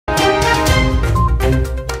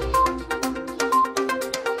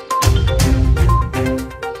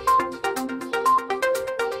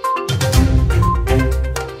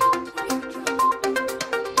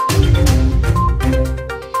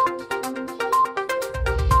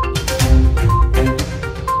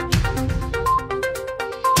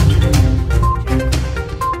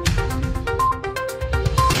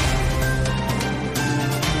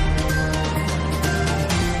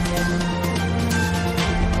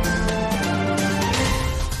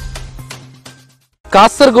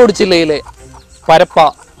കാസർഗോഡ് ജില്ലയിലെ പരപ്പ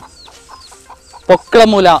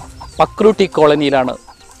പൊക്കളമൂല പക്രൂട്ടി കോളനിയിലാണ്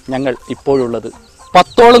ഞങ്ങൾ ഇപ്പോഴുള്ളത്.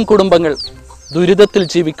 10ഓളം കുടുംബങ്ങൾ ദുരിതത്തിൽ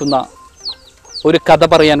ജീവിക്കുന്ന ഒരു കഥ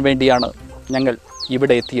പറയാൻ വേണ്ടിയാണ് ഞങ്ങൾ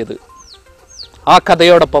ഇവിടെ എത്തിയത്. ആ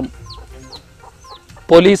കഥയോടൊപ്പം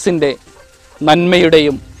പോലീസിൻ്റെ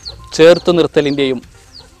നന്മയുടെയും ചേർത്ത് നിർത്തലിൻ്റെയും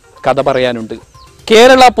കഥ പറയാനുണ്ട്.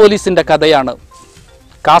 കേരള പോലീസിൻ്റെ കഥയാണ്,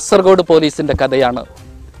 കാസർഗോഡ് പോലീസിൻ്റെ കഥയാണ്,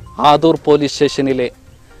 ആദൂർ പോലീസ് സ്റ്റേഷനിലെ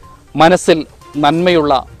മനസ്സിൽ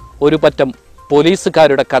നന്മയുള്ള ഒരു പറ്റം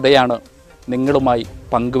പോലീസുകാരുടെ കഥയാണ് നിങ്ങളുമായി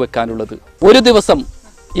പങ്കുവെക്കാനുള്ളത്. ഒരു ദിവസം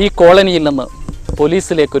ഈ കോളനിയിൽ നിന്ന്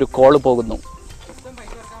പോലീസിലേക്കൊരു കോള് പോകുന്നു.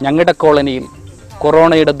 ഞങ്ങളുടെ കോളനിയിൽ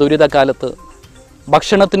കൊറോണയുടെ ദുരിതകാലത്ത്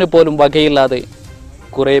ഭക്ഷണത്തിന് പോലും വകയില്ലാതെ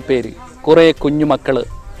കുറേ കുഞ്ഞുമക്കൾ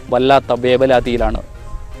വല്ലാത്ത വേവലാതിയിലാണ്.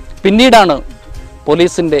 പിന്നീടാണ്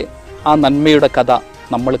പോലീസിൻ്റെ ആ നന്മയുടെ കഥ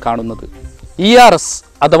നമ്മൾ കാണുന്നത്. ERS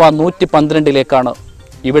അഥവാ 112ലേക്കാണ്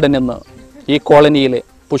ഇവിടെ നിന്ന് ഈ കോളനിയിലെ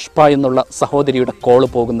പുഷ്പ എന്നുള്ള സഹോദരിയുടെ കോള്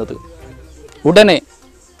പോകുന്നത്. ഉടനെ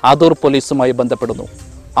ആദൂർ പോലീസുമായി ബന്ധപ്പെടുന്നു.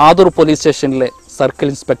 ആദൂർ പോലീസ് സ്റ്റേഷനിലെ സർക്കിൾ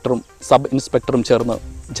ഇൻസ്പെക്ടറും സബ് ഇൻസ്പെക്ടറും ചേർന്ന്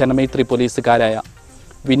ജനമൈത്രി പോലീസുകാരായ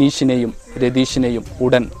വിനീഷിനെയും രതീഷിനെയും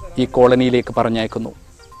ഉടൻ ഈ കോളനിയിലേക്ക് പറഞ്ഞയക്കുന്നു.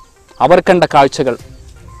 അവർ കണ്ട കാഴ്ചകൾ,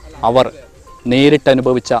 അവർ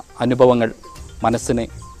നേരിട്ടനുഭവിച്ച അനുഭവങ്ങൾ മനസ്സിനെ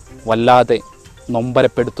വല്ലാതെ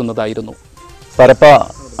നൊമ്പരപ്പെടുത്തുന്നതായിരുന്നു. പരപ്പ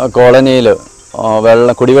കോളനിയിൽ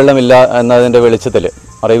കുടിവെള്ളമില്ല എന്നതിൻ്റെ വെളിച്ചത്തിൽ,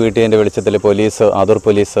 അറിവ് കിട്ടിയതിൻ്റെ വെളിച്ചത്തിൽ ആദൂർ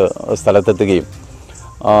പോലീസ് സ്ഥലത്തെത്തുകയും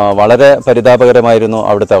വളരെ പരിതാപകരമായിരുന്നു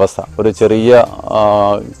അവിടുത്തെ അവസ്ഥ. ഒരു ചെറിയ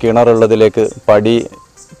കിണറുള്ളതിലേക്ക് പടി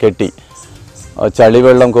കെട്ടി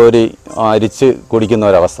ചളിവെള്ളം കോരി അരിച്ച് കുടിക്കുന്ന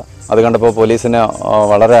ഒരവസ്ഥ. അത് കണ്ടപ്പോൾ പോലീസിന്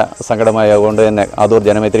വളരെ സങ്കടമായി. അതുകൊണ്ട് തന്നെ ആദൂർ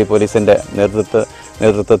ജനമൈത്രി പോലീസിൻ്റെ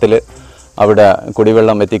നേതൃത്വത്തിൽ അവിടെ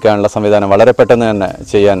കുടിവെള്ളം എത്തിക്കാനുള്ള സംവിധാനം വളരെ പെട്ടെന്ന് തന്നെ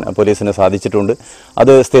ചെയ്യാൻ പോലീസിന് സാധിച്ചിട്ടുണ്ട്.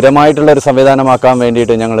 അത് സ്ഥിരമായിട്ടുള്ളൊരു സംവിധാനമാക്കാൻ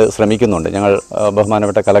വേണ്ടിയിട്ട് ഞങ്ങൾ ശ്രമിക്കുന്നുണ്ട്. ഞങ്ങൾ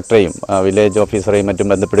ബഹുമാനപ്പെട്ട കളക്ടറെയും വില്ലേജ് ഓഫീസറെയും മറ്റും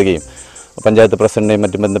ബന്ധപ്പെടുകയും പഞ്ചായത്ത് പ്രസിഡന്റിനെയും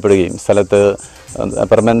മറ്റും ബന്ധപ്പെടുകയും സ്ഥലത്ത്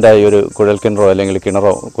പെർമനൻ്റായി ഒരു കുഴൽ കിണറോ അല്ലെങ്കിൽ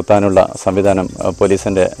കിണറോ കുത്താനുള്ള സംവിധാനം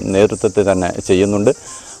പോലീസിൻ്റെ നേതൃത്വത്തിൽ തന്നെ ചെയ്യുന്നുണ്ട്.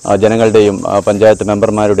 ജനങ്ങളുടെയും panchayat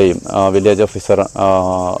മെമ്പർമാരുടെയും village officer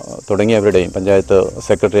തുടങ്ങിയവരുടെയും panchayat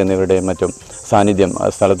secretary എന്നിവരുടെയും മറ്റും സാന്നിധ്യം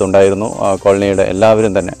സ്ഥലത്തുണ്ടായിരുന്നു. കോളനിയുടെ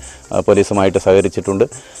എല്ലാവരും തന്നെ പോലീസുമായിട്ട് സഹകരിച്ചിട്ടുണ്ട്.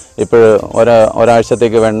 ഇപ്പോൾ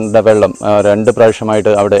ഒരാഴ്ചത്തേക്ക് വേണ്ട വെള്ളം 2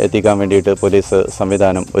 പ്രാവശ്യമായിട്ട് അവിടെ എത്തിക്കാൻ വേണ്ടിയിട്ട് പോലീസ്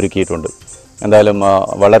സംവിധാനം ഒരുക്കിയിട്ടുണ്ട്. എന്തായാലും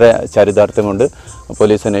വളരെ ചരിതാർത്ഥ്യമുണ്ട്.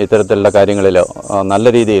 പോലീസിന് ഇത്തരത്തിലുള്ള കാര്യങ്ങളിൽ നല്ല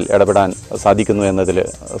രീതിയിൽ ഇടപെടാൻ സാധിക്കുന്നു എന്നതിൽ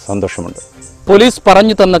സന്തോഷമുണ്ട്. പോലീസ്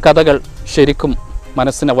പറഞ്ഞു തന്ന കഥകൾ ശരിക്കും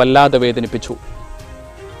മനസ്സിനെ വല്ലാതെ വേദനിപ്പിച്ചു.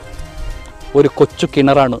 ഒരു കൊച്ചു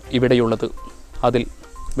കിണറാണ് ഇവിടെയുള്ളത്. അതിൽ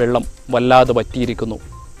വെള്ളം വല്ലാതെ വറ്റിയിരിക്കുന്നു.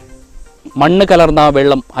 മണ്ണ് കലർന്ന ആ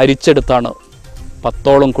വെള്ളം അരിച്ചെടുത്താണ്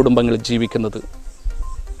 10ഓളം കുടുംബങ്ങൾ ജീവിക്കുന്നത്.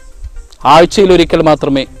 ആഴ്ചയിലൊരിക്കൽ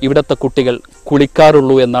മാത്രമേ ഇവിടുത്തെ കുട്ടികൾ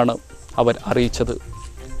കുളിക്കാറുള്ളൂ എന്നാണ് അവർ അറിയിച്ചത്.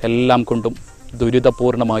 എല്ലാം കൊണ്ടും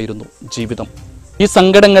ദുരിതപൂർണമായിരുന്നു ജീവിതം. ഈ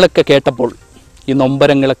സങ്കടങ്ങളൊക്കെ കേട്ടപ്പോൾ, ഈ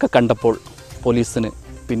നൊമ്പരങ്ങളൊക്കെ കണ്ടപ്പോൾ പോലീസിന്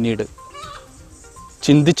പിന്നീട്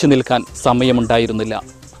ചിന്തിച്ചു നിൽക്കാൻ സമയമുണ്ടായിരുന്നില്ല.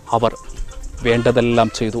 അവർ വേണ്ടതെല്ലാം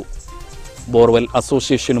ചെയ്തു. ബോർവെൽ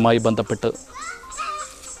അസോസിയേഷനുമായി ബന്ധപ്പെട്ട്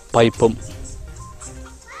പൈപ്പും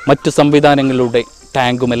മറ്റു സംവിധാനങ്ങളിലൂടെ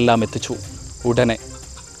ടാങ്കുമെല്ലാം എത്തിച്ചു. ഉടനെ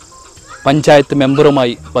പഞ്ചായത്ത്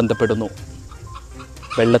മെമ്പറുമായി ബന്ധപ്പെടുന്നു.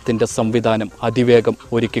 വെള്ളത്തിൻ്റെ സംവിധാനം അതിവേഗം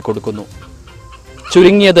ഒരുക്കി കൊടുക്കുന്നു.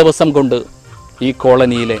 ചുരുങ്ങിയ ദിവസം കൊണ്ട് ഈ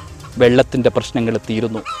കോളനിയിലെ വെള്ളത്തിൻ്റെ പ്രശ്നങ്ങൾ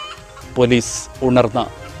തീരുന്നു. പോലീസ് ഉണർന്ന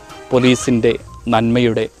പോലീസിൻ്റെ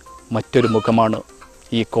നന്മയുടെ മറ്റൊരു മുഖമാണ്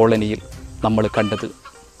ഈ കോളനിയിൽ നമ്മൾ കണ്ടത്.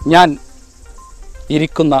 ഞാൻ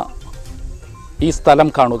ഇരിക്കുന്ന ഈ സ്ഥലം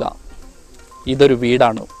കാണുക. ഇതൊരു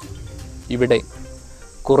വീടാണ്. ഇവിടെ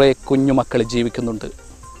കുറേ കുഞ്ഞുമക്കൾ ജീവിക്കുന്നുണ്ട്.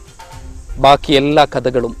 ബാക്കി എല്ലാ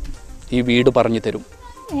കഥകളും ഈ വീട് പറഞ്ഞു തരും.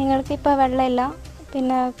 ഞങ്ങൾക്കിപ്പോൾ വെള്ളമില്ല,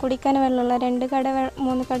 പിന്നെ കുടിക്കാൻ വെള്ളമുള്ള 2 കട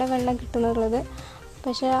 3 കട വെള്ളം കിട്ടുന്നുള്ളത്.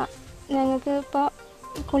 പക്ഷേ ഞങ്ങൾക്ക് ഇപ്പോൾ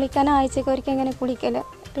കുളിക്കാൻ ആഴ്ചയ്ക്ക് ഒരിക്കൽ ഇങ്ങനെ കുളിക്കൽ.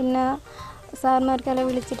 പിന്നെ സാറിനവർക്കെല്ലാം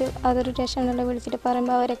വിളിച്ചിട്ട് അതൊരു സ്റ്റേഷനിലെല്ലാം വിളിച്ചിട്ട്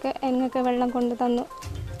പറയുമ്പോൾ അവരൊക്കെ ഞങ്ങൾക്ക് വെള്ളം കൊണ്ട് തന്നു,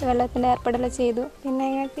 വെള്ളത്തിൻ്റെ ഏർപ്പാടെല്ലാം ചെയ്തു. പിന്നെ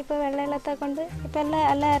ഞങ്ങൾക്കിപ്പോൾ വെള്ളമില്ലാത്ത കൊണ്ട് ഇപ്പോൾ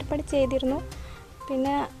എല്ലാം ഏർപ്പാട് ചെയ്തിരുന്നു.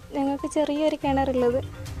 പിന്നെ ഞങ്ങൾക്ക് ചെറിയൊരു കിണറുള്ളത്.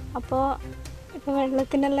 അപ്പോൾ ഇപ്പോൾ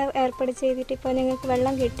വെള്ളത്തിനെല്ലാം ഏർപ്പാട് ചെയ്തിട്ട് ഇപ്പോൾ ഞങ്ങൾക്ക്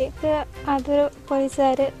വെള്ളം കിട്ടി. അതൊരു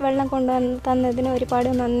പോലീസുകാർ വെള്ളം കൊണ്ടുവന്ന് തന്നതിന്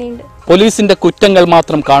ഒരുപാട് നന്ദിയുണ്ട്. പോലീസിൻ്റെ കുറ്റങ്ങൾ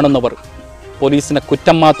മാത്രം കാണുന്നവർ, പോലീസിനെ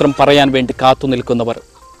കുറ്റം മാത്രം പറയാൻ വേണ്ടി കാത്തു നിൽക്കുന്നവർ,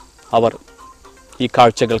 അവർ ഈ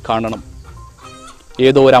കാഴ്ചകൾ കാണണം.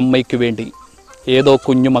 ഏതോ ഒരു അമ്മയ്ക്ക് വേണ്ടി, ഏതോ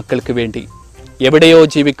കുഞ്ഞുമക്കൾക്ക് വേണ്ടി, എവിടെയോ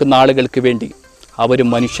ജീവിക്കുന്ന ആളുകൾക്ക് വേണ്ടി അവരും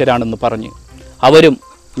മനുഷ്യരാണെന്ന് പറഞ്ഞ്, അവരും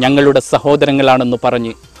ഞങ്ങളുടെ സഹോദരങ്ങളാണെന്ന്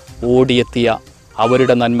പറഞ്ഞ് ഓടിയെത്തിയ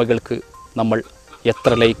അവരുടെ നന്മകൾക്ക് നമ്മൾ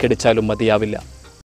എത്ര ലൈക്കടിച്ചാലും മതിയാവില്ല.